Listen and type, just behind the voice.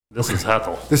This is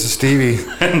Hethel. This is Stevie.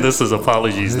 And this is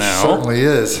Apologies It Now. certainly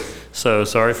is. So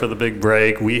sorry for the big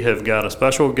break. We have got a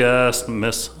special guest,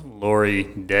 Miss Lori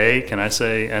Day. Can I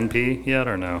say NP yet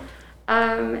or no?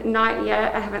 Not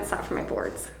yet. I haven't sat for my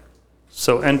boards.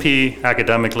 So NP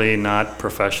academically, not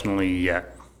professionally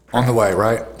yet. On the way,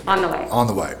 right? On the way. On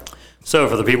the way. So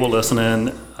for the people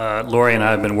listening, Lori and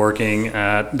I have been working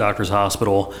at Doctor's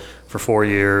Hospital for 4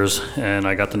 years, and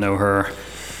I got to know her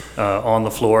on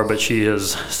the floor, but she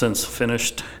has since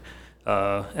finished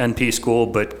NP school,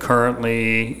 but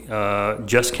currently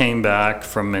just came back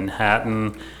from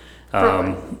Manhattan.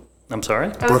 I'm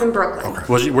sorry? I was in Brooklyn.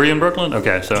 Okay. Were you in Brooklyn?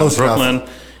 Okay, so Close Brooklyn.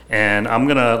 enough. And I'm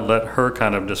going to let her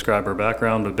kind of describe her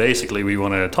background, but basically we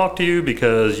want to talk to you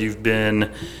because you've been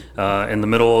in the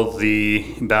middle of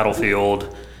the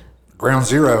battlefield Ground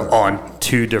zero. on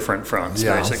two different fronts,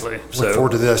 Yeah. basically. Look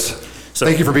forward to this. So-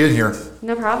 Thank you for being here.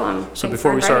 No problem. So Thanks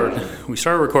before for we inviting me.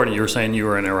 started recording, you were saying you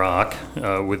were in Iraq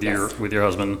with Yes. your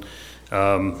husband.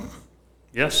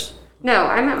 Yes. No,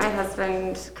 I met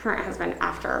my current husband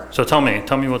after. So tell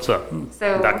me what's up.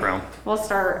 So Background. We'll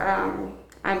start.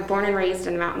 I'm born and raised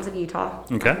in the mountains of Utah.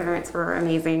 Okay. My parents were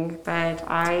amazing, but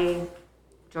I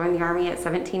joined the Army at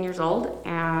 17 years old,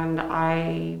 and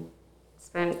I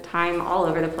spent time all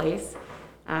over the place,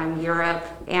 Europe,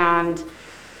 and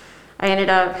I ended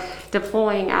up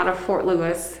deploying out of Fort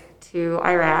Lewis to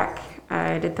Iraq.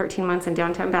 I did 13 months in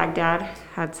downtown Baghdad,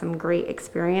 had some great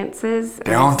experiences.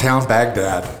 Downtown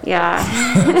Baghdad. Yeah.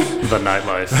 The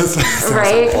nightlife. Sounds like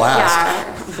Right?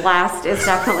 blast. Yeah. Blast is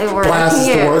definitely a word Blast I is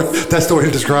can the use. word. That's the way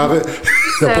to describe it.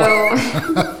 So,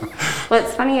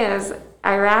 what's funny is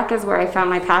Iraq is where I found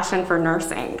my passion for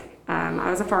nursing. I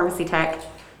was a pharmacy tech,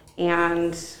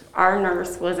 and our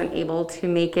nurse wasn't able to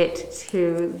make it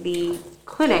to the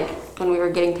clinic when we were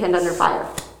getting pinned under fire.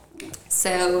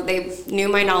 So they knew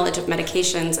my knowledge of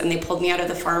medications, and they pulled me out of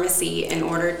the pharmacy in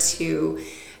order to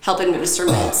help administer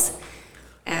meds.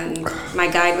 And my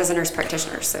guide was a nurse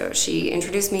practitioner, so she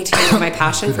introduced me to my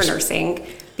passion for nursing,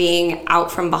 being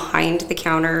out from behind the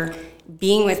counter,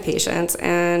 being with patients,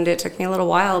 and it took me a little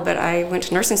while, but I went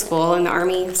to nursing school, and the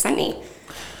Army sent me.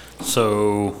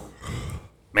 So,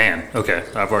 man, okay,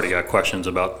 I've already got questions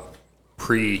about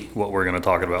what we're going to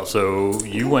talk about. So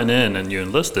you went in and you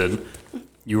enlisted.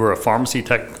 You were a pharmacy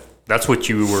tech. That's what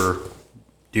you were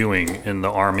doing in the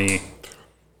Army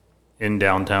in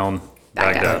downtown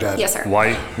Baghdad. Yes, sir.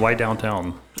 Why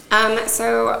downtown?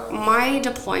 So my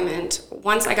deployment,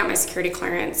 once I got my security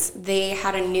clearance, they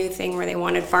had a new thing where they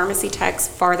wanted pharmacy techs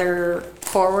farther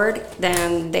forward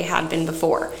than they had been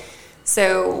before.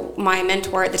 So my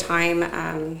mentor at the time,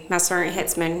 Master Sergeant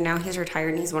Hitzman, now he's retired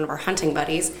and he's one of our hunting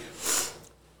buddies.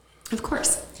 Of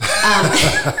course.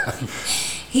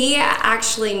 He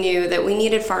actually knew that we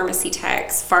needed pharmacy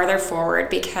techs farther forward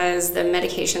because the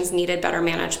medications needed better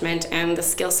management and the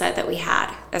skill set that we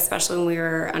had, especially when we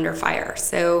were under fire.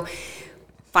 So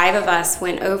 5 of us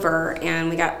went over and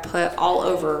we got put all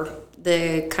over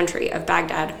the country of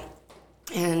Baghdad.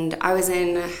 And I was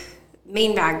in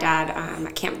main Baghdad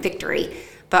at Camp Victory,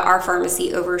 but our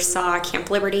pharmacy oversaw Camp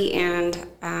Liberty and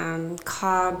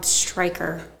Cobb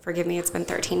Stryker. Forgive me, it's been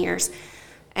 13 years.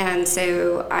 And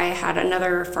so I had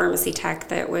another pharmacy tech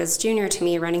that was junior to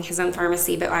me running his own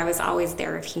pharmacy, but I was always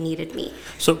there if he needed me.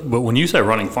 So, but when you say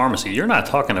running pharmacy, you're not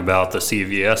talking about the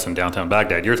CVS in downtown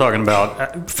Baghdad. You're talking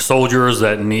about soldiers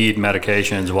that need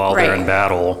medications while they're in Right.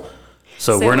 battle.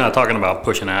 So So- we're not talking about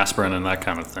pushing aspirin and that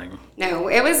kind of thing. No,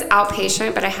 it was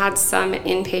outpatient, but I had some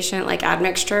inpatient like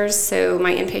admixtures. So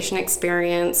my inpatient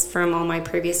experience from all my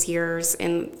previous years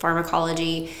in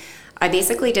pharmacology, I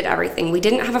basically did everything. We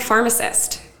didn't have a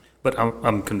pharmacist. But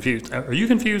I'm confused. Are you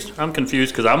confused? I'm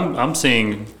confused because I'm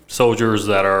seeing soldiers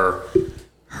that are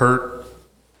hurt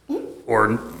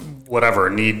or whatever,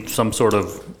 need some sort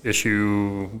of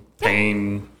issue,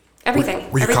 pain. Everything.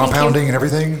 Were you Everything compounding and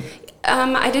everything?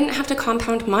 I didn't have to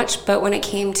compound much, but when it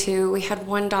came to, we had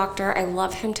one doctor, I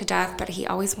love him to death, but he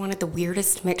always wanted the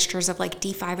weirdest mixtures of like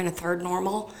D5 and a third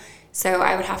normal. So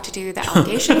I would have to do the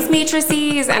allegations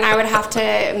matrices, and I would have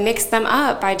to mix them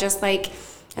up by just like,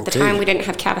 at the Okay. time we didn't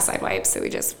have Cavicide wipes, so we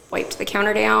just wiped the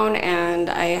counter down, and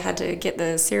I had to get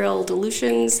the cereal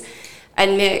dilutions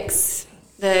and mix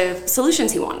the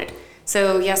solutions he wanted.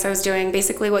 So yes, I was doing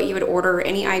basically what you would order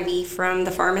any IV from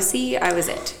the pharmacy, I was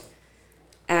it.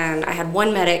 And I had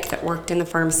one medic that worked in the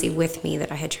pharmacy with me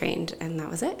that I had trained, and that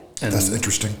was it. And That's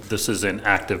interesting. this is an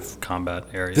active combat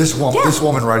area. This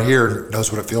woman right here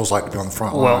knows what it feels like to be on the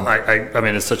front Well, line. I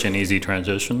mean, it's such an easy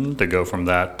transition to go from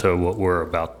that to what we're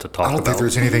about to talk I don't about. think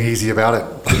there's anything easy about it.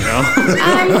 You know?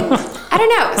 I don't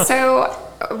know. So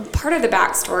part of the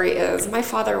backstory is my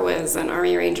father was an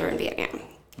Army Ranger in Vietnam.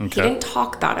 He didn't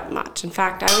talk about it much. In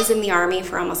fact, I was in the Army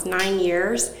for almost 9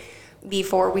 years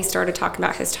before we started talking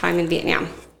about his time in Vietnam.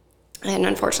 And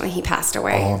unfortunately, he passed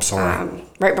away. Oh, I'm sorry.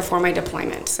 Right before my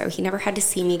deployment. So he never had to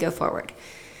see me go forward.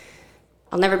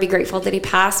 I'll never be grateful that he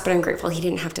passed, but I'm grateful he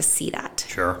didn't have to see that.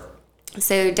 Sure.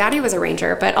 So Daddy was a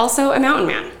ranger, but also a mountain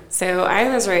man. So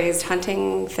I was raised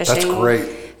hunting, fishing. That's great.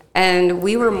 And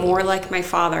we were more like my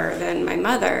father than my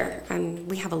mother. And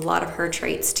we have a lot of her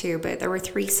traits too, but there were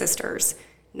 3 sisters,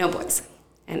 no boys.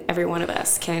 And every one of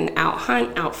us can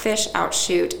out-hunt, out-fish,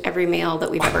 out-shoot every male that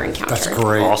we've ever encountered. That's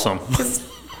great. Awesome. Because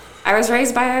I was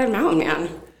raised by a mountain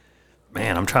man.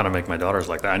 Man, I'm trying to make my daughters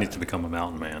like that. I need to become a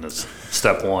mountain man. It's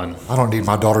step one. I don't need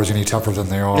my daughters any tougher than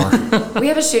they are. We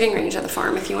have a shooting range at the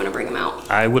farm if you want to bring them out.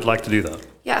 I would like to do that.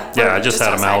 Yeah. Yeah, I just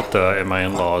had them outside. out at my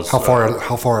in-laws. How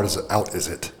far out is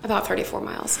it? About 34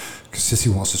 miles. Because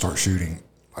Sissy wants to start shooting.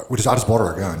 I just bought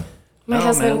her a gun. My Oh,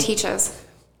 husband man. teaches.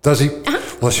 Does he?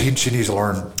 Well, she needs to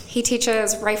learn. He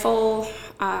teaches rifle,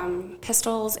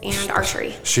 pistols, and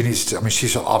archery. She needs to. I mean,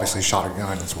 she's obviously shot a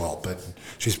gun as well, but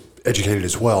she's educated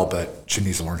as well. But she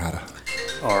needs to learn how to.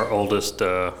 Our oldest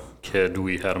kid,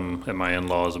 we had him at my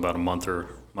in-laws about a month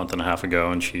and a half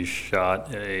ago, and she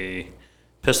shot a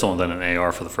pistol and then an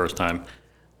AR for the first time.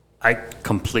 I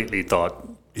completely thought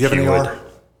You have she an would. AR?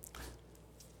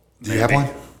 Do you have Maybe.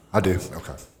 one? I do.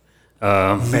 Okay.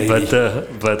 Maybe.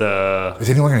 But Is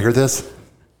anyone going to hear this?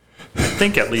 I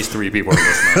think at least 3 people are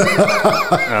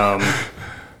listening.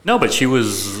 No, but she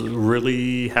was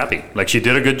really happy. Like, she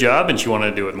did a good job, and she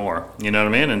wanted to do it more. You know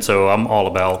what I mean? And so I'm all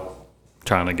about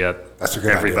trying to get That's a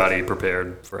good everybody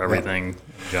prepared for everything in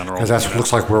general. Because that you know.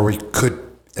 looks like where we could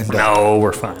end up. No,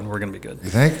 we're fine. We're going to be good. You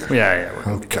think? Yeah, we're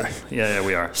gonna be Okay. good. Yeah,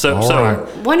 we are. So, All so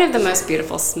right. One of the most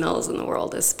beautiful smells in the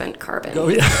world is spent carbon. Oh,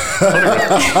 yeah.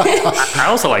 I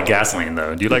also like gasoline,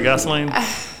 though. Do you like gasoline?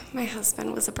 My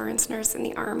husband was a burns nurse in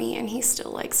the Army, and he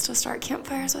still likes to start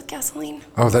campfires with gasoline.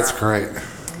 Oh, that's great.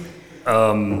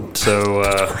 So,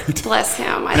 Bless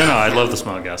him. no, I love the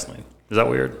smell of gasoline. Is that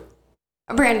weird?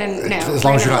 Brandon, no. As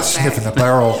long as you're not sniffing the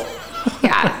barrel.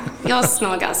 Yeah, you'll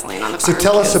smell gasoline on the So farm.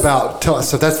 tell us 'cause about.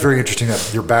 So that's very interesting.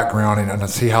 That your background and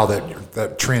see how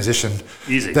that transition.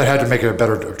 Easy. That had to make it a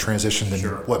better transition than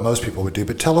what most people would do.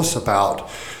 But tell us about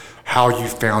how you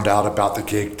found out about the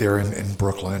gig there in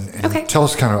Brooklyn, and Okay. tell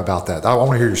us kind of about that. I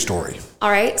want to hear your story. All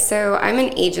right, so I'm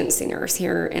an agency nurse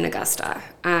here in Augusta.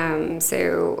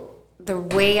 So the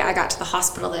way I got to the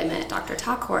hospital that I met Dr.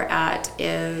 Takor at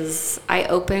is I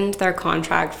opened their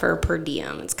contract for per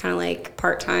diem. It's kind of like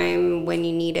part-time when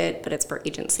you need it, but it's for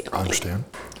agency only. I understand.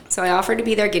 So I offered to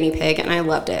be their guinea pig, and I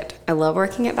loved it. I love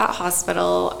working at that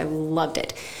hospital. I loved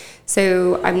it.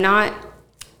 So I'm not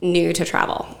new to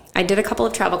travel. I did a couple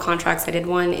of travel contracts. I did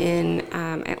one in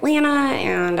Atlanta,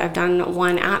 and I've done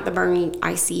one at the burn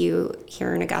ICU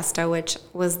here in Augusta, which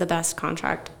was the best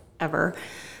contract ever.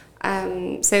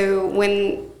 So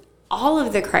when all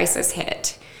of the crisis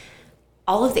hit,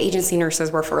 all of the agency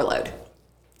nurses were furloughed.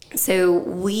 So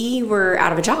we were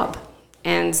out of a job.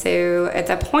 And so at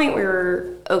that point, we were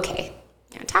okay.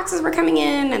 You know, taxes were coming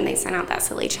in, and they sent out that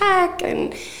silly check,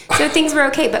 and so things were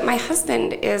okay. But my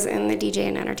husband is in the DJ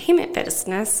and entertainment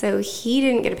business, so he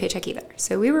didn't get a paycheck either.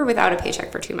 So we were without a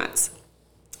paycheck for 2 months,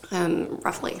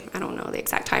 roughly. I don't know the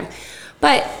exact time.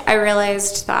 But I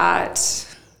realized that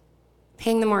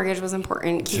paying the mortgage was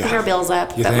important, keeping Yeah. our bills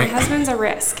up, You but my think? husband's a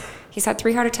risk. He's had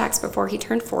 3 heart attacks before he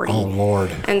turned 40. Oh,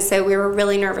 Lord. And so we were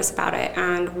really nervous about it.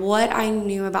 And what I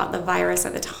knew about the virus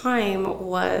at the time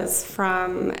was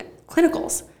from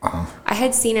clinicals. I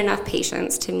had seen enough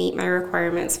patients to meet my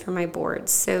requirements for my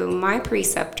boards. So my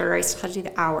preceptor, I still had to do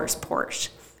the hours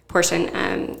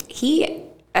portion, he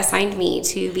assigned me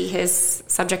to be his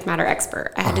subject matter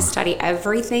expert. I had to study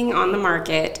everything on the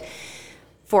market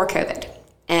for COVID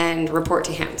and report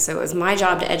to him. So it was my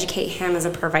job to educate him as a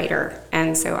provider.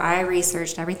 And so I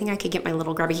researched everything I could get my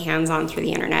little grubby hands on through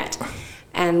the internet.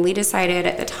 And we decided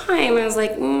at the time, I was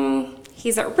like,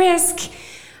 he's at risk.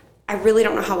 I really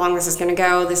don't know how long this is going to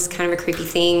go. This is kind of a creepy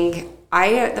thing.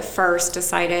 I, at the first,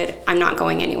 decided I'm not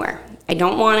going anywhere. I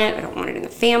don't want it. I don't want it in the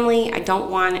family. I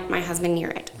don't want my husband near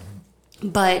it.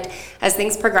 But as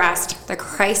things progressed, the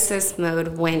crisis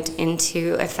mode went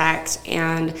into effect,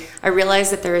 and I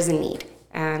realized that there is a need.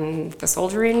 And the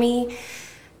soldier in me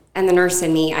and the nurse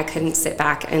in me, I couldn't sit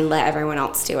back and let everyone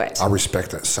else do it. I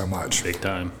respect that so much. Big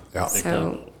time. Yeah. Big time.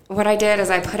 So what I did is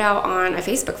I put out on a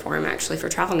Facebook forum actually for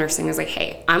travel nursing. I was like,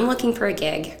 hey, I'm looking for a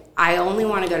gig. I only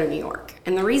want to go to New York.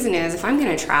 And the reason is if I'm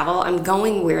going to travel, I'm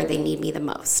going where they need me the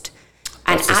most.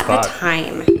 And That's the at the spot.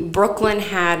 time, Brooklyn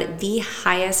had the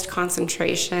highest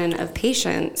concentration of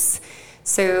patients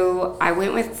So I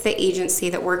went with the agency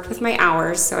that worked with my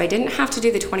hours, so I didn't have to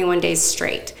do the 21 days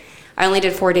straight. I only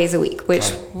did 4 days a week,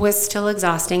 which was still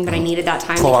exhausting, but I needed that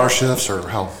time. 12-hour shifts or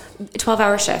how?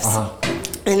 12-hour shifts.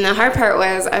 And the hard part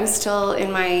was I'm still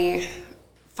in my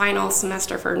final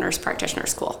semester for nurse practitioner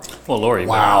school. Well, Lori,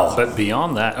 wow. But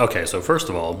beyond that, okay, so first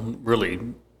of all, really,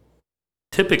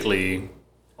 typically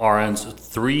RNs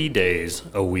 3 days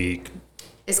a week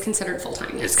Is considered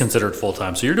full-time, yes. is considered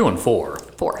full-time. So you're doing 4.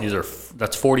 4.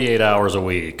 That's 48 hours a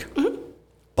week.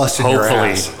 Busting your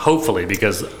ass. Hopefully,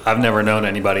 because I've never known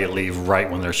anybody to leave right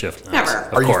when their shift ends. Never.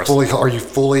 Of course.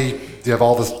 Do you have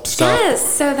all the stuff?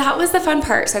 Yes, so that was the fun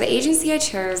part. So the agency I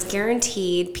chose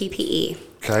guaranteed PPE.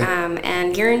 Okay.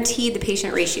 And guaranteed the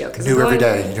patient ratio. New every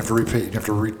day. You have to repeat. You have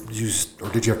to reuse, or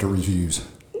did you have to reuse?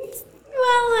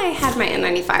 Well, I had my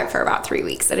N95 for about 3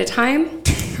 weeks at a time.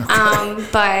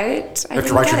 But I You have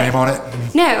to write your name on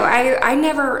it? No, I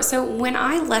never. So when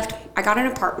I left, I got an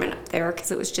apartment up there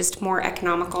because it was just more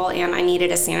economical and I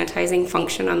needed a sanitizing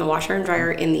function on the washer and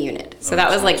dryer in the unit. So that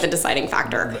was like the deciding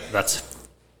factor. That's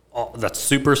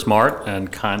super smart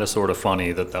and kind of sort of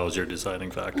funny that was your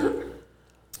deciding factor.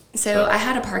 So I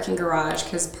had a parking garage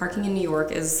because parking in New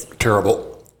York is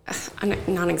Terrible.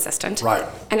 non-existent. Right.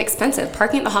 And expensive.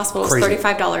 Parking at the hospital is Crazy.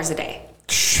 $35 a day.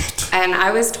 Shit. And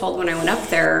I was told when I went up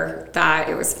there that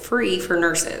it was free for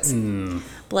nurses.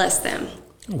 Bless them.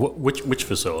 Which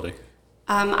facility?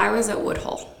 I was at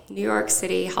Woodhull, New York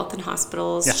City Health and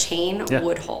Hospitals chain,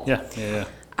 Woodhull. Yeah.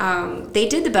 They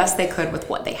did the best they could with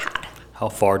what they had. How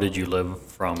far did you live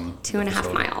from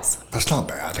 2.5 miles. That's not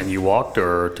bad. And you walked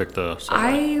or took the subway?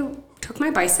 I took my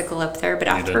bicycle up there, but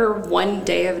after 1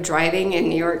 day of driving in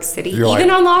New York City, You're even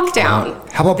like, on lockdown.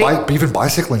 How about even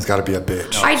bicycling's got to be a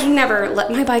bitch.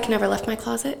 My bike never left my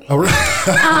closet. Oh,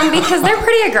 really? Because they're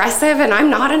pretty aggressive and I'm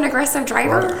not an aggressive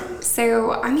driver. Right.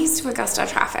 So I'm used to Augusta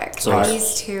traffic. So I'm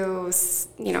used to,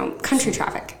 country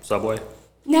traffic. Subway?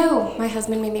 No, my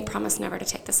husband made me promise never to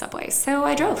take the subway. So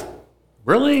I drove.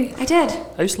 Really? I did.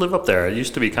 I used to live up there. It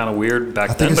used to be kind of weird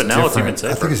back then, but now it's even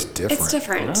safer. I think it's different. It's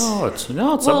different. No,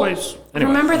 it's Subways.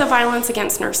 Anyway. Remember the violence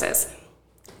against nurses.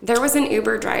 There was an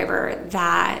Uber driver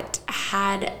that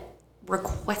had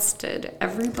requested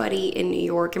everybody in New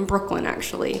York and Brooklyn,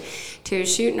 actually, to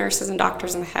shoot nurses and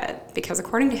doctors in the head because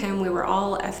according to him, we were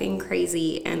all effing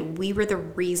crazy and we were the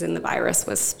reason the virus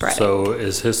was spreading. So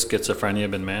is his schizophrenia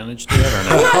been managed yet or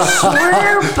no? I'm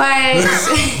not sure,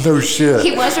 but no shit.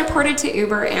 he was reported to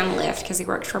Uber and Lyft because he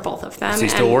worked for both of them. Is he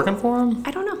still working for him?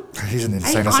 I don't know. He's an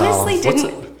insane I asylum. honestly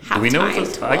didn't have Do we know time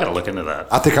what to I got to look. look into that.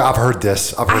 I think I've heard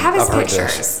this. I have his I've heard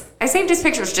pictures. this. I saved his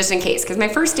pictures just in case because my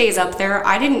first days up there,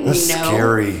 I didn't That's know.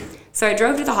 scary. So I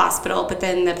drove to the hospital, but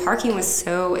then the parking was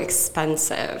so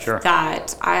expensive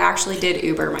that I actually did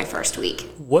Uber my first week.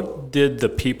 What did the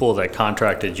people that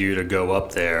contracted you to go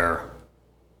up there,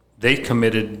 they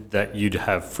committed that you'd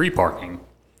have free parking.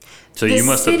 So you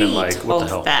must have been like, what the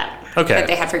hell? That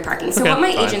they had free parking. So what my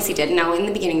agency did, now in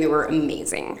the beginning they were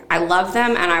amazing. I love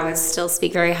them and I would still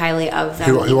speak very highly of them.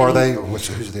 Who are they? Who's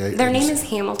the agency? Their name is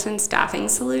Hamilton Staffing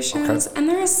Solutions and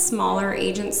they're a smaller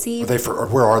agency.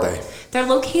 Where are they? They're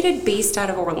located based out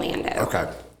of Orlando. Okay.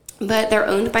 But they're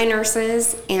owned by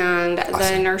nurses, and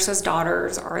the nurses'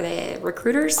 daughters are the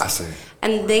recruiters. I see.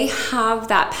 And they have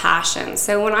that passion.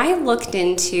 So when I looked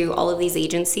into all of these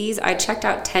agencies, I checked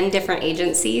out 10 different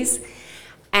agencies,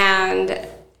 and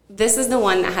this is the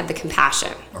one that had the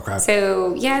compassion. Okay.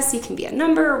 So yes, you can be a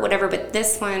number or whatever, but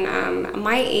this one,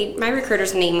 my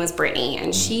recruiter's name was Brittany,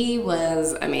 and she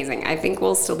was amazing. I think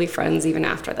we'll still be friends even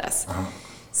after this.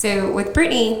 So with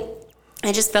Brittany,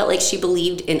 I just felt like she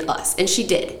believed in us, and she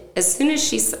did. As soon as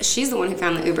she's the one who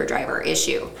found the Uber driver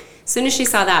issue. As soon as she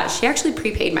saw that, she actually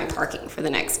prepaid my parking for the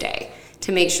next day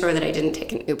to make sure that I didn't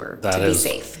take an Uber to be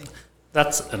safe.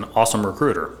 That's an awesome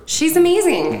recruiter. She's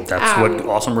amazing. That's what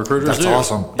awesome recruiters do.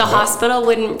 That's awesome. The hospital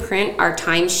wouldn't print our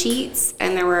timesheets,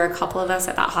 and there were a couple of us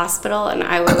at that hospital, and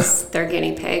I was their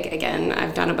guinea pig. Again,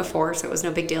 I've done it before, so it was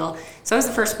no big deal. So I was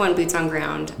the first one boots on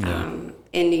ground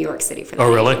in New York City for the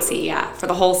agency. Yeah, for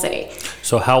the whole city.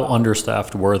 So how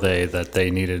understaffed were they that they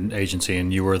needed an agency,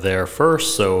 and you were there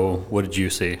first, so what did you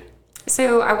see?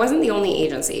 So I wasn't the only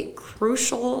agency.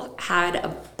 Crucial had a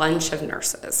bunch of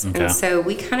nurses. Okay. And so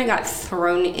we kind of got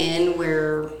thrown in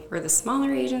where we're the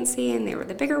smaller agency and they were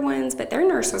the bigger ones, but their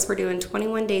nurses were doing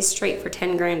 21 days straight for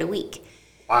 10 grand a week.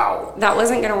 Wow. That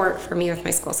wasn't going to work for me with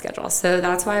my school schedule. So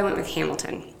that's why I went with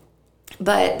Hamilton.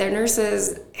 But their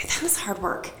nurses, that was hard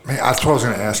work. I mean, that's what I was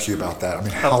going to ask you about that. I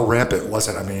mean, how rampant was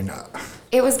it? I mean,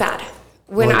 it was bad.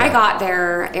 When I got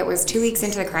there, it was 2 weeks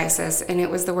into the crisis, and it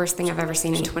was the worst thing I've ever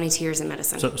seen in 22 years in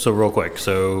medicine. So real quick,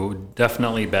 so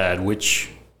definitely bad. Which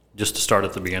just to start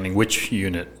at the beginning, which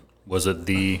unit? Was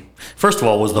it first of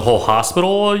all, was the whole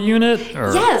hospital a unit?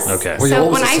 Or? Yes. Okay. Well, yeah, So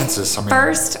what was when the I census? I mean-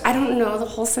 first, I don't know the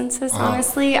whole census,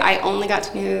 honestly. I only got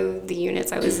to know the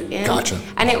units I was in. Gotcha.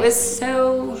 And it was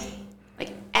so, like,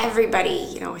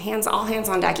 everybody, all hands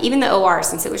on deck. Even the OR,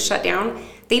 since it was shut down,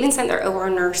 they even sent their OR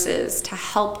nurses to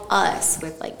help us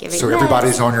with, like, giving So meds.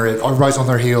 everybody's on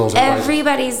their heels.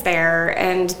 Everybody's there,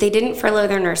 and they didn't furlough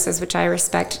their nurses, which I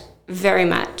respect very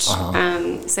much.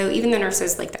 So even the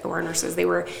nurses, like the OR nurses, they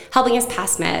were helping us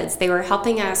pass meds. They were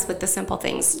helping us with the simple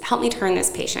things. Help me turn this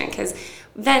patient, because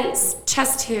vents,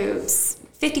 chest tubes,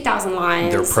 50,000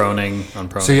 lines. They're proning,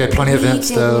 unproning. So you had plenty of events,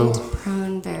 We though. didn't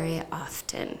prone very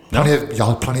often. Y'all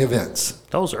had plenty of events.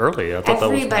 That was early. I thought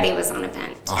Everybody was on a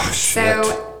vent. Oh, shit.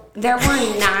 So there were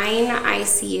 9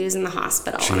 ICUs in the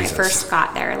hospital when I Jesus. first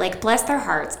got there. Like, bless their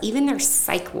hearts, even their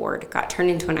psych ward got turned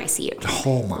into an ICU.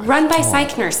 Oh, my Run by God.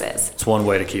 psych nurses. It's one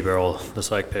way to keep all the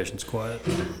psych patients quiet.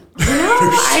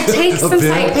 I take some bit.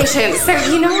 psych patients. So,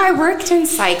 I worked in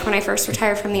psych when I first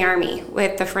retired from the Army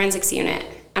with the forensics unit,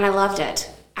 and I loved it.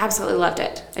 Absolutely loved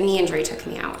it. A knee injury took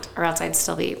me out, or else I'd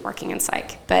still be working in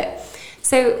psych. But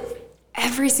so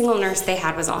every single nurse they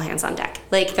had was all hands on deck.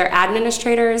 Like, their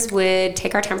administrators would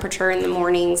take our temperature in the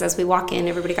mornings as we walk in.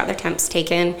 Everybody got their temps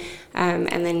taken, and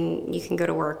then you can go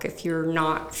to work if you're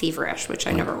not feverish, which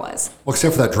I never was. Well,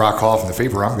 except for that dry cough and the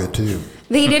fever, I'm good too.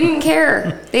 They didn't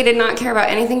care. They did not care about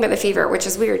anything but the fever, which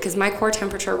is weird because my core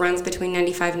temperature runs between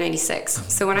 95 and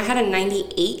 96. So when I had a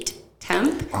 98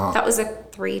 temp, that was a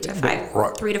 3 to 5,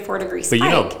 Right. 3 to 4 degree But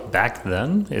spike. back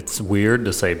then, it's weird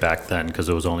to say back then because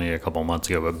it was only a couple months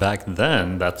ago, but back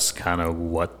then, that's kind of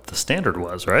what the standard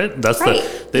was, right? That's Right.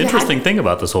 the You interesting had- thing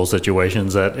about this whole situation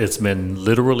is that it's been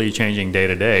literally changing day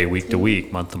to day, week to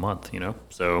week, month to month,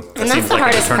 So that And that's seems the like an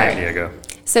hardest part. eternity ago.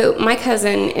 So my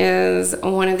cousin is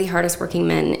one of the hardest working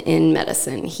men in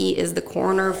medicine. He is the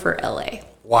coroner for LA.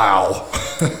 Wow.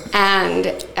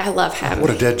 And I love him. What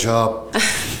a dead job.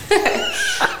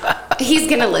 He's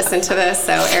going to listen to this,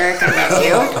 so Eric, I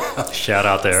love you. Shout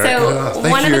out there. So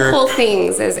thank one you, of the Eric. cool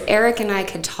things is Eric and I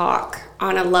could talk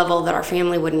on a level that our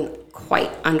family wouldn't quite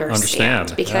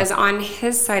understand. Because on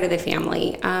his side of the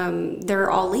family, they're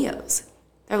all Leos.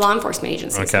 They're law enforcement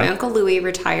agencies. Okay. My Uncle Louis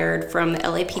retired from the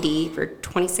LAPD for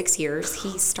 26 years.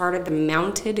 He started the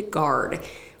Mounted Guard,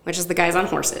 which is the guys on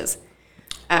horses,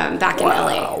 back in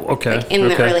LA. Okay. Like in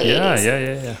the early yeah,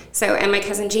 80s. Yeah. So, and my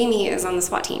cousin Jamie is on the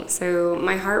SWAT team. So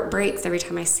my heart breaks every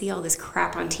time I see all this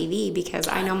crap on TV because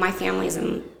I know my family's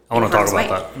in. I want to talk harm's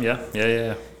about way.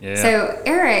 that. Yeah. So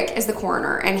Eric is the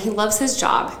coroner, and he loves his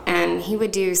job, and he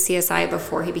would do CSI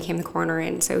before he became the coroner,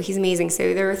 and so he's amazing.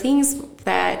 So there are things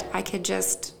that I could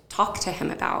just talk to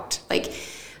him about, like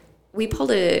we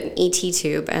pulled an ET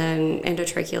tube, an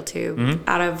endotracheal tube,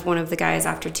 out of one of the guys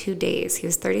after 2 days. He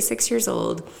was 36 years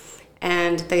old,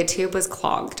 and the tube was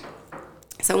clogged.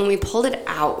 So when we pulled it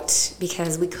out,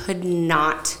 because we could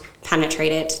not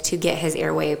penetrate it to get his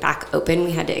airway back open,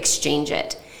 we had to exchange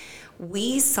it.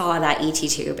 We saw that ET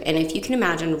tube, and if you can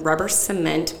imagine rubber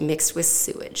cement mixed with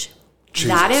sewage,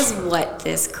 that is what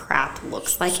this crap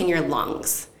looks like in your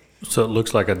lungs. So it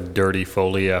looks like a dirty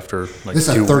Foley after like This is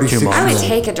a 2 36 months. I would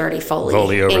take a dirty Foley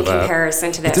Foley over in that.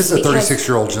 comparison to this. This is a because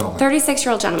 36-year-old gentleman.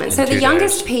 36-year-old gentleman. So the 2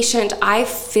 youngest days. patient I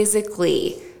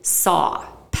physically saw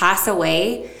pass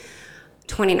away,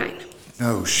 29.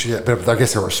 No shit. But I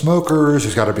guess there were smokers.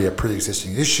 There's got to be a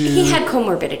pre-existing issue. He had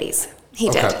comorbidities. He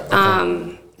Okay, did.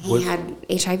 okay. He had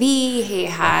HIV. He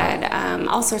had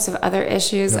all sorts of other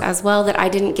issues as well that I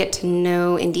didn't get to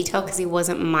know in detail because he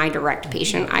wasn't my direct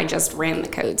patient. I just ran the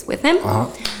codes with him.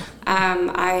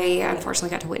 I unfortunately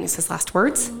got to witness his last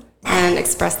words and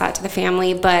express that to the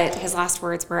family. But his last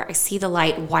words were, "I see the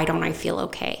light. Why don't I feel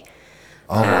okay?"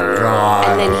 Oh my God.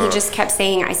 And then he just kept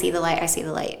saying, "I see the light, I see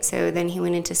the light." So then he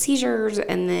went into seizures,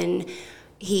 and then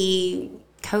he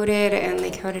coded, and they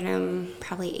coded him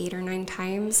probably 8 or 9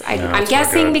 times. I'm that's not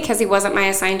guessing good. because he wasn't my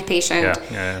assigned patient.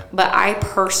 Yeah. But I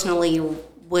personally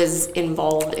was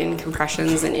involved in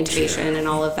compressions and intubation and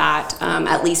all of that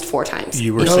at least 4 times.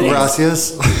 You were No, seeing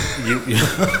gracias.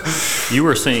 you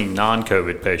were seeing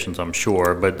non-COVID patients, I'm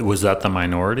sure, but was that the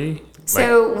minority?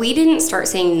 So we didn't start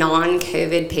seeing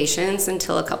non-COVID patients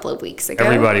until a couple of weeks ago.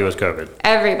 Everybody was COVID.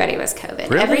 Everybody was COVID.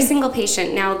 Really? Every single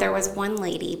patient. Now there was one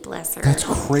lady, bless her. That's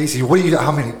crazy. What do you?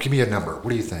 How many? Give me a number. What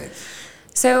do you think?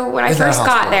 So when I In that first got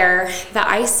hospital. there, the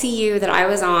ICU that I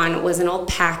was on was an old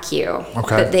PACU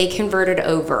Okay. that they converted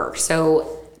over. So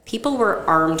people were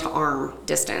arm to arm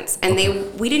distance, and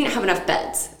we didn't have enough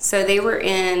beds, so they were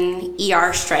in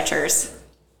ER stretchers.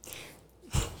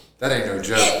 That ain't no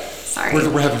joke. Sorry.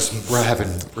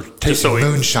 We're taking so we-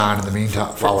 moonshine in the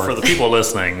meantime. For the people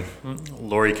listening,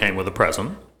 Lori came with a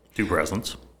present, 2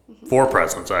 presents. 4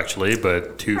 presents, actually,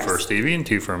 but 2 for Stevie and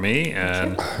 2 for me.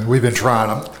 And We've been trying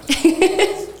them.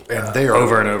 And they are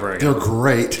over and over again. They're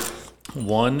great.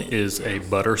 One is a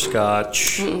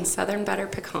butterscotch, Southern butter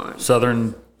pecan.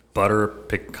 Southern butter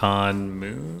pecan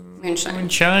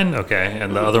moonshine. Okay,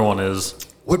 and the other one is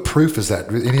What proof is that?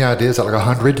 Any idea? Is that like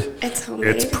 100? It's homemade.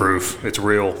 it's proof. It's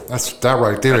real. That's that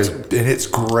right there, and it's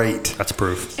great. That's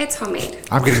proof. It's homemade.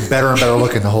 I'm getting better and better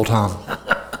looking the whole time.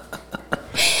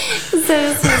 So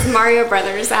this is Mario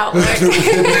Brothers outlook.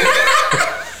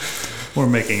 We're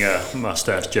making a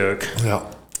mustache joke. Yeah.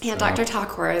 Yeah, Dr.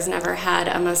 Takor has never had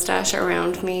a mustache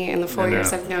around me in the 4 I know.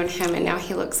 years I've known him, and now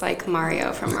he looks like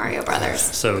Mario from Mario Brothers.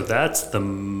 So that's the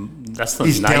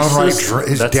He's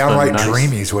nicest. downright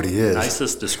dreamy is what he is.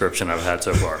 Nicest description I've had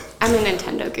so far. I'm a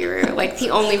Nintendo guru. Like,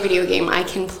 the only video game I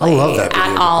can play love that video at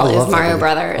game. all I love is that Mario video.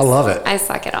 Brothers. I love it. I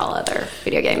suck at all other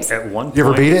video games. At one point, You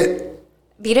ever beat it?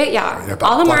 Beat it? Yeah. Yeah,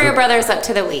 All the but- Mario Brothers up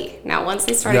to the Wii. Now, once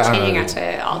they started Yeah, I changing know. out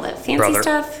to all the fancy brother.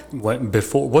 stuff,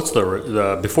 What's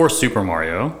the before Super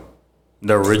Mario?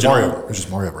 The original. Mario. It's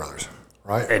just Mario Brothers,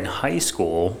 right? In high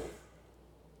school,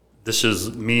 this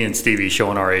is me and Stevie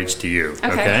showing our age to you. Okay.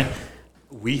 Okay.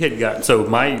 We had got, so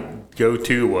my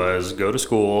go-to was go to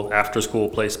school, after school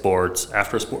play sports,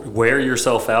 after sport, wear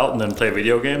yourself out and then play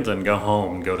video games and go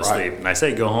home and go to Right. sleep. And I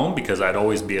say go home because I'd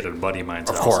always be at a buddy of mine's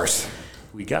Of house. course.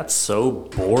 We got so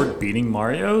bored beating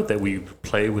Mario that we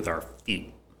play with our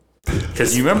feet.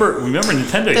 Because you remember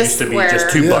Nintendo the used to be square just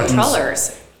 2 buttons.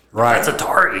 controllers. Right. That's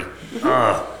Atari.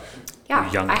 Yeah,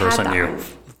 You young I person, had that you. one.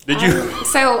 Did you?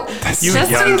 So, You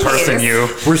just young in person, case, you.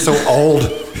 We're so old.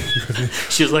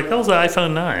 She was like, that was the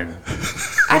iPhone 9.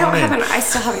 I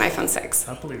still have an iPhone 6.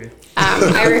 I believe you.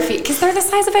 I refuse, because they're the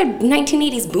size of a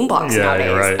 1980s boombox Yeah, nowadays.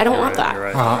 you're right. I don't you're want right, that. You're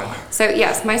right, Uh-huh. you're right. So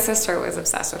yes, my sister was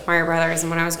obsessed with Mario Brothers, and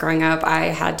when I was growing up, I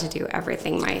had to do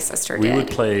everything my sister We did. would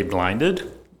play blinded.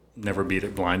 Never beat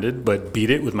it blinded, but beat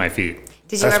it with my feet.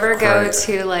 Did you That's ever go great.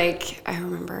 to, like, I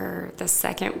remember the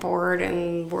second board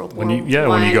in World War When you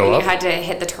go and up. you had to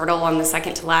hit the turtle on the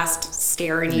second to last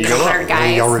stair, and you You go up. 100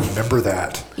 guys. Y'all remember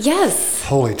that? Yes,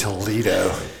 Holy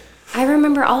Toledo. I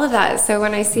remember all of that. So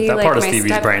when I see That like part of my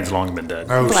Stevie's step, brain's long been dead.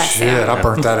 Oh, Bless shit. him. I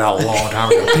burnt that out a long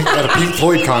time ago. At a Pink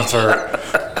Floyd concert.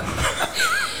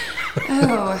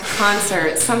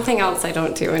 concerts, something else I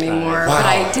don't do anymore, Wow. but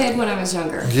I did when I was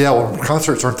younger. Yeah, well,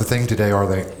 concerts aren't the thing today, are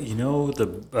they? You know,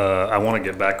 I want to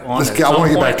get back on. Let's at get, I some want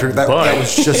to get point, back to that. but-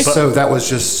 That was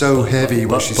just so heavy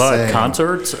what she's but saying.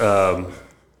 concerts, I've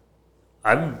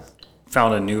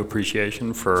found a new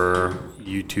appreciation for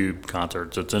YouTube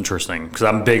concerts. It's interesting because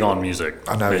I'm big on music,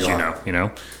 I know as you you are.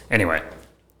 know. Anyway,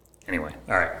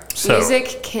 all right. So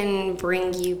Music can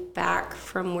bring you back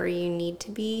from where you need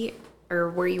to be or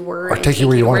where you were, Or and take you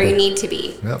where you wanna be. need to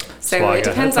be. Yep. So that's why I it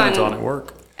got depends headphones on at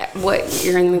work. what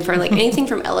you're in the mood for. Like anything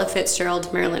from Ella Fitzgerald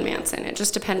to Marilyn Manson. It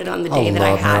just depended on the I day that I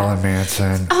love had. Marilyn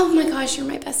Manson. Oh my gosh, you're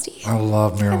my bestie. I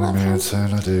love Marilyn love him.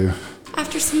 Manson. I do.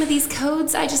 After some of these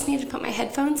codes, I just needed to put my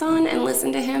headphones on and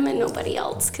listen to him and nobody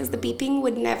else because the beeping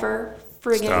would never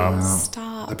friggin'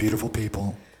 stop. The beautiful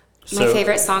people. My So-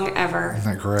 favorite song ever. Isn't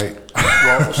that great?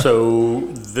 Well, so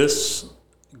this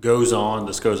goes on,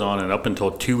 and up until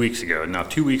 2 weeks ago. Now,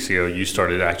 2 weeks ago, you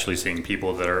started actually seeing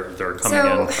people that are coming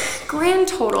So, in. grand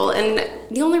total, and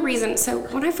the only reason, so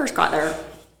when I first got there,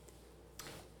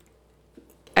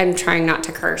 I'm trying not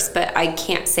to curse, but I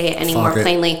can't say it any more Fuck it.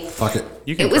 plainly. Fuck it.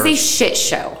 You can It was a curse. shit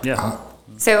show. Yeah,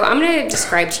 So I'm going to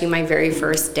describe to you my very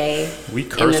first day. we in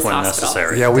curse this when hospital.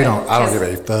 necessary. Yeah, we don't. I don't give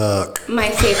a fuck. My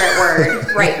favorite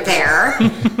word right there.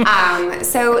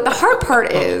 So the hard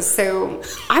part is, so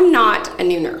I'm not a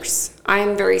new nurse.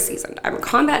 I'm very seasoned. I'm a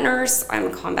combat nurse. I'm a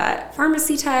combat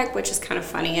pharmacy tech, which is kind of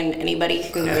funny. And anybody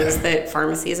who knows that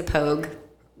pharmacy is a pogue,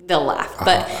 they'll laugh.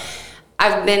 But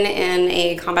I've been in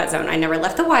a combat zone. I never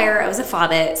left the wire. I was a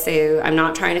FOBIT, so I'm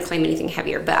not trying to claim anything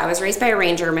heavier. But I was raised by a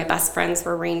ranger. My best friends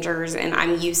were rangers, and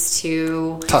I'm used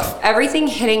to Tough. everything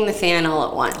hitting the fan all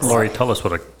at once. Lori, tell us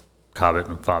what a COBIT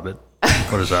and FOBIT.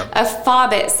 What is that? A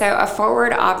FOBIT, so a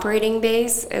forward operating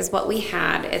base is what we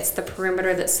had. It's the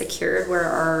perimeter that's secured where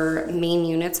our main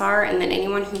units are, and then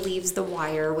anyone who leaves the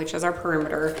wire, which is our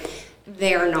perimeter,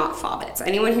 they are not FOBITs.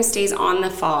 Anyone who stays on the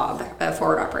FOB, a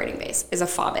forward operating base, is a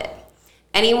FOBIT.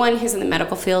 Anyone who's in the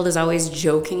medical field is always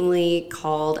jokingly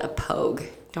called a POG,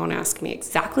 Don't ask me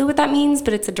exactly what that means,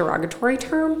 but it's a derogatory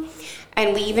term.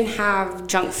 And we even have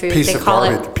junk food. Piece they of call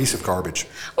garbage. it. Piece of garbage.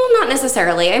 Well, not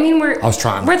necessarily. I mean, we're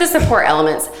the support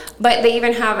elements, but they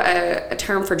even have a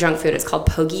term for junk food. It's called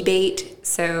pogie bait.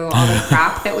 So all the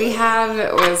crap that we have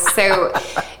was so.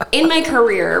 In my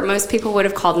career, most people would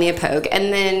have called me a pogue,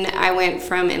 and then I went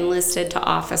from enlisted to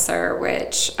officer,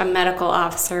 which a medical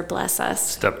officer, bless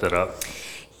us, Stepped it up.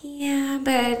 yeah,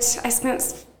 but I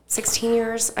spent 16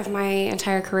 years of my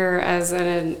entire career as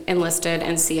an enlisted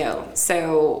NCO.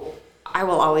 So I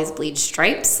will always bleed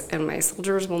stripes, and my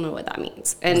soldiers will know what that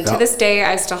means. And to this day,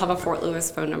 I still have a Fort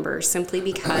Lewis phone number simply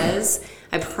because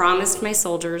I promised my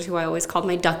soldiers, who I always called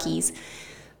my duckies,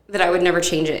 that I would never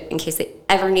change it in case they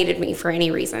ever needed me for any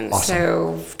reason.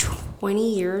 Awesome. So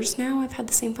 20 years now, I've had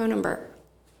the same phone number.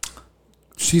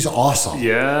 She's awesome.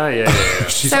 Yeah.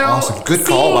 She's So awesome. Good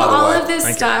call, by the way. all of this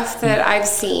stuff that I've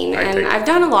seen, and I've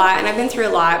done a lot, and I've been through a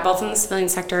lot, both in the civilian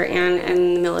sector and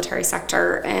in the military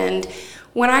sector. And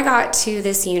when I got to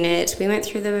this unit, we went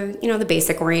through the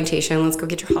basic orientation. Let's go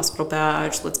get your hospital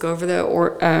badge. Let's go over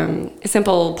the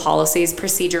simple policies,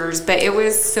 procedures. But it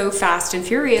was so fast and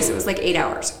furious. It was like 8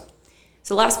 hours.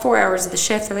 So the last 4 hours of the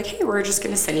shift, they're like, hey, we're just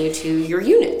going to send you to your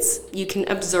units. You can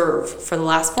observe for the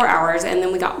last 4 hours. And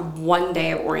then we got 1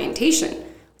 day of orientation,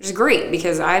 which is great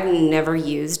because I've never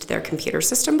used their computer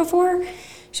system before.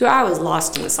 So I was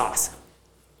lost in the sauce.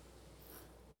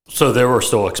 So they were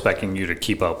still expecting you to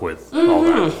keep up with all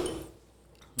that.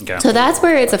 Okay. So that's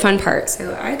where it's a fun part.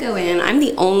 So I go in, I'm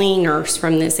the only nurse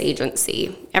from this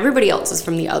agency. Everybody else is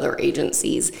from the other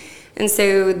agencies. And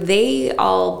so they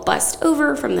all bust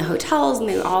over from the hotels, and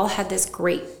they all had this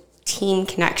great team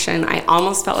connection. I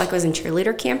almost felt like I was in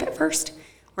cheerleader camp at first,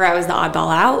 where I was the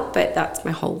oddball out, but that's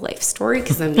my whole life story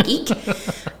because I'm the geek.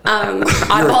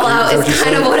 Oddball out is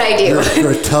kind of what I do.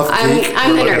 You're a tough geek.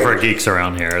 I'm the Looking nerd. for geeks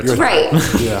around here. It's Right.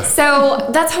 Yeah. So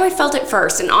that's how I felt at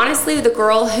first. And honestly, the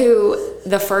girl who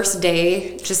the first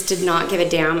day just did not give a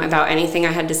damn about anything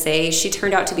I had to say, she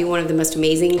turned out to be one of the most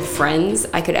amazing friends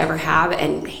I could ever have.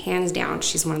 And hands down,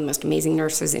 she's one of the most amazing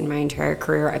nurses in my entire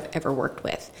career I've ever worked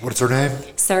with. What's her name?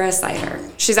 Sarah Sider.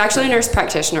 She's actually a nurse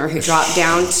practitioner who dropped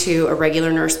down to a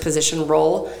regular nurse position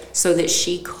role so that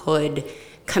she could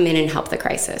come in and help the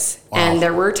crisis. Wow. And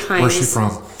there were times... Where's she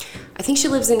from? I think she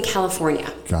lives in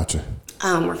California. Gotcha.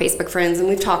 We're Facebook friends, and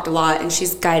we've talked a lot, and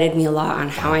she's guided me a lot on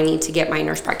how I need to get my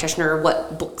nurse practitioner,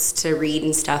 what books to read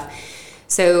and stuff.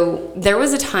 So there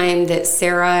was a time that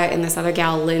Sarah and this other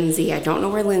gal, Lindsay, I don't know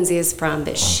where Lindsay is from,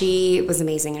 but she was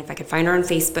amazing. And if I could find her on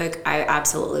Facebook, I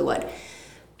absolutely would.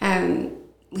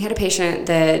 We had a patient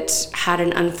that had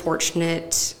an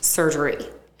unfortunate surgery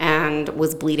and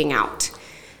was bleeding out.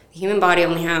 The human body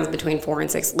only has between 4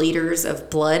 and 6 liters of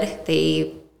blood.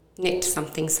 They nicked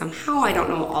something somehow. I don't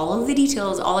know all of the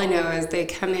details. All I know is they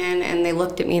come in and they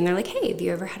looked at me and they're like, hey, have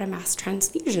you ever had a mass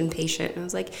transfusion patient? And I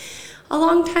was like, a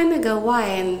long time ago. Why?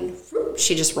 And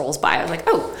she just rolls by. I was like,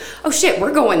 oh shit,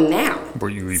 we're going now. Were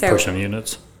you So- pushing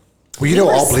units? Well, you know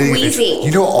were all bleeding.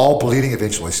 squeezing. All bleeding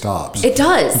eventually stops. It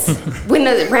does when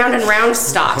the round and round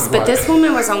stops. But this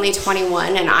woman was only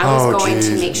 21, and I was Oh, going to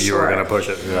geez. make sure. You were going to push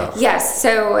it. Yeah. Yes,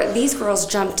 so these girls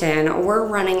jumped in. We're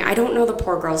running. I don't know the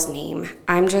poor girl's name.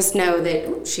 I just know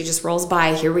that she just rolls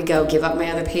by. Here we go. Give up my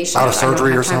other patient. Out of I don't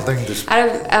surgery have or time. something? Just-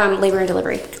 Out of labor and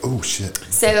delivery. Oh shit.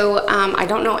 So I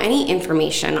don't know any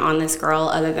information on this girl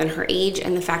other than her age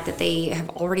and the fact that they have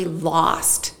already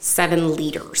lost 7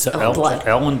 liters of blood.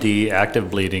 L&D, active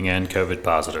bleeding, and COVID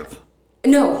positive.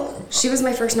 No, she was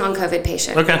my first non-COVID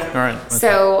patient. Okay, all right. Okay.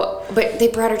 So, but they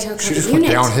brought her to a COVID She just unit.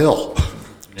 went downhill.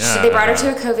 Yeah, They brought her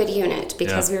to a COVID unit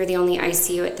because Yeah. we were the only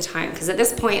ICU at the time. Because at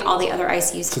this point, all the other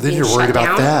ICUs So had then been you're worried shut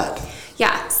about down. that.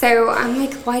 Yeah. So I'm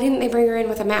like, why didn't they bring her in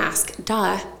with a mask?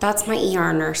 Duh. That's my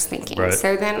ER nurse thinking. Right.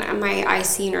 So then my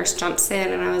ICU nurse jumps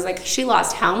in, and I was like, she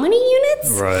lost how many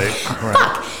units? Right.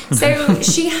 Fuck. So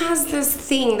she has this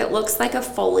thing that looks like a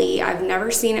Foley. I've never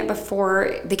seen it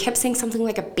before. They kept saying something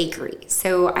like a bakery.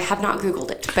 So I have not Googled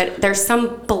it, but there's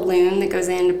some balloon that goes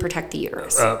in to protect the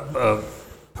uterus.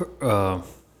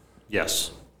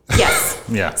 Yes. Yes.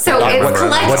 Yeah. So I it's remember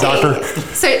that. collecting. What doctor?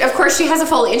 So of course she has a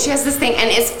Foley and she has this thing and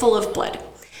it's full of blood.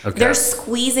 Okay. They're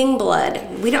squeezing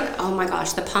blood. We don't. Oh my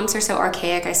gosh, the pumps are so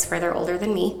archaic. I swear they're older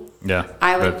than me. Yeah.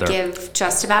 I would but they're- give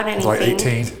just about anything. Like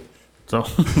 18. So,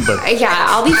 but Yeah,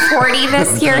 I'll be 40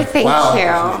 this year. Thank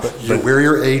you. But you wear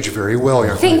your age very well,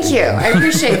 young Thank lady. you. I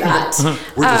appreciate that.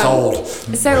 We're just old.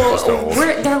 So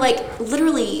they're like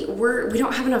literally we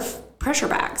don't have enough pressure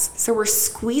bags, so we're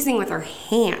squeezing with our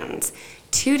hands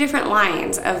 2 different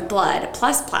lines of blood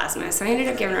plus plasma. So I ended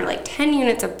up giving her like 10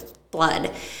 units of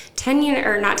blood, 10 unit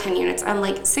or not 10 units,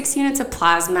 like 6 units of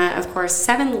plasma, of course,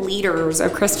 7 liters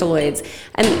of crystalloids.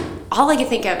 And all I can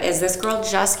think of is this girl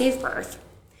just gave birth.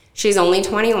 She's only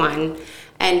 21,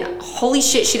 and holy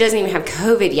shit, she doesn't even have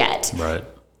COVID yet. Right.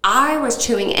 I was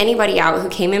chewing anybody out who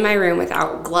came in my room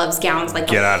without gloves, gowns, like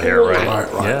Get out of here, right?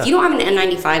 Right. Yeah. If you don't have an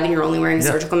N95 and you're only wearing a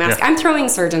surgical mask, yeah. I'm throwing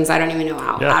surgeons I don't even know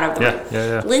out of the room.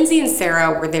 Yeah. Lindsay and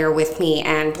Sarah were there with me,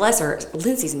 and bless her,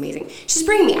 Lindsay's amazing. She's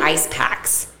bringing me ice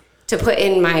packs to put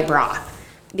in my bra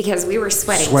because we were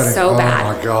sweating so bad.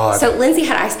 Oh my God. So Lindsay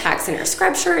had ice packs in her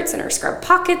scrub shirts and her scrub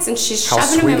pockets, and she's How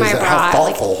shoving them in sweet my is bra. that?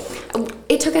 How thoughtful.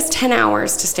 It took us 10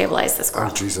 hours to stabilize this girl.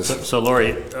 Oh, Jesus. So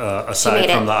Lori, aside made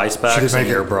from it. the ice She packs did make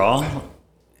in your it. bra,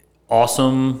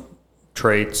 awesome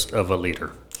traits of a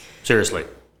leader. Seriously.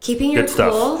 Keeping your Good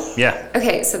stuff. cool. Yeah.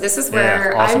 Okay, so this is Yeah,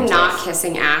 where awesome I'm not stuff.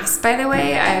 kissing ass, by the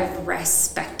way. I've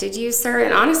respected you, sir.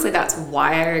 And honestly, that's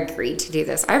why I agreed to do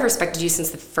this. I've respected you since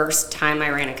the first time I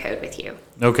ran a code with you.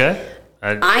 Okay.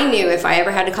 I knew if I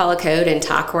ever had to call a code and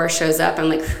Takor shows up, I'm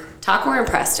like, Takor and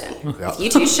Preston. Yeah. If you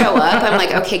two show up, I'm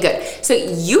like, okay, good. So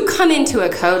you come into a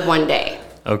code one day,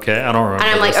 Okay, I don't remember.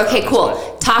 and I'm like, this, okay, cool.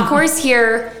 honestly. Takor's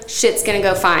here. Shit's gonna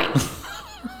go fine.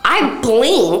 I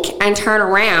blink and turn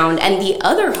around, and the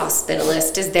other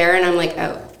hospitalist is there, and I'm like,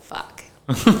 oh, fuck.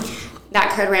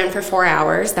 That code ran for 4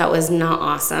 hours. That was not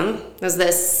awesome. It was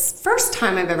the first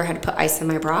time I've ever had to put ice in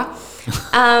my bra.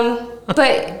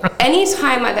 But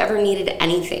anytime I've ever needed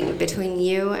anything between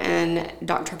you and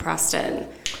Dr. Preston,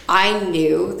 I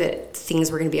knew that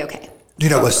things were going to be okay. You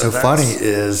know what's so That's- funny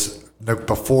is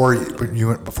before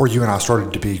you and I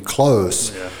started to be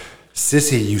close,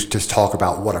 Sissy used to talk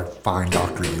about what a fine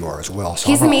doctor you are as well. So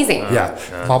He's I'm not- amazing.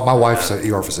 Yeah, my wife's an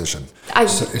ER physician.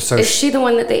 So is she the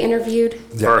one that they interviewed?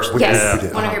 yeah, First, Yes, we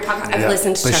did. one of your podcasts. I've Yeah.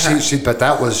 listened to But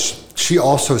her. she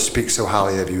also speaks so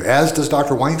highly of you, as does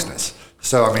Dr. Wangsness.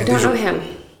 So I mean, Don't these know are- him.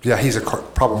 Yeah, he's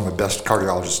probably one of the best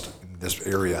cardiologists in this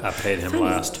area. I paid him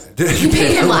last. You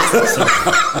paid him last.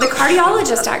 The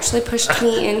cardiologist actually pushed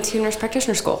me into nurse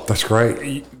practitioner school. That's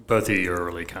great. Both of you are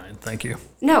really kind. Thank you.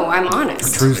 No, I'm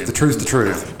honest. The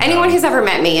truth. Anyone who's ever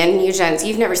met me, and you gents,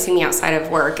 you've never seen me outside of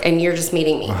work, and you're just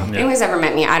meeting me. Anyone who's ever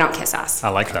met me, I don't kiss ass. I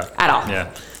like that. At all. Yeah.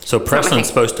 So my thing. Preston's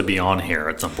supposed to be on here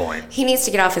at some point. He needs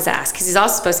to get off his ass because he's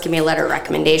also supposed to give me a letter of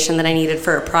recommendation that I needed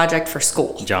for a project for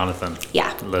school. Jonathan.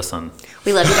 Yeah. Listen.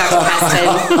 We love you, Dr.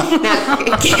 Preston. Now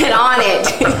get on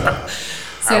it.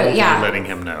 So I will be yeah, letting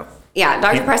him know. yeah.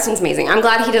 Dr. Preston's amazing. I'm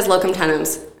glad he does locum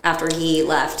tenens after he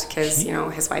left because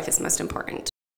his wife is most important.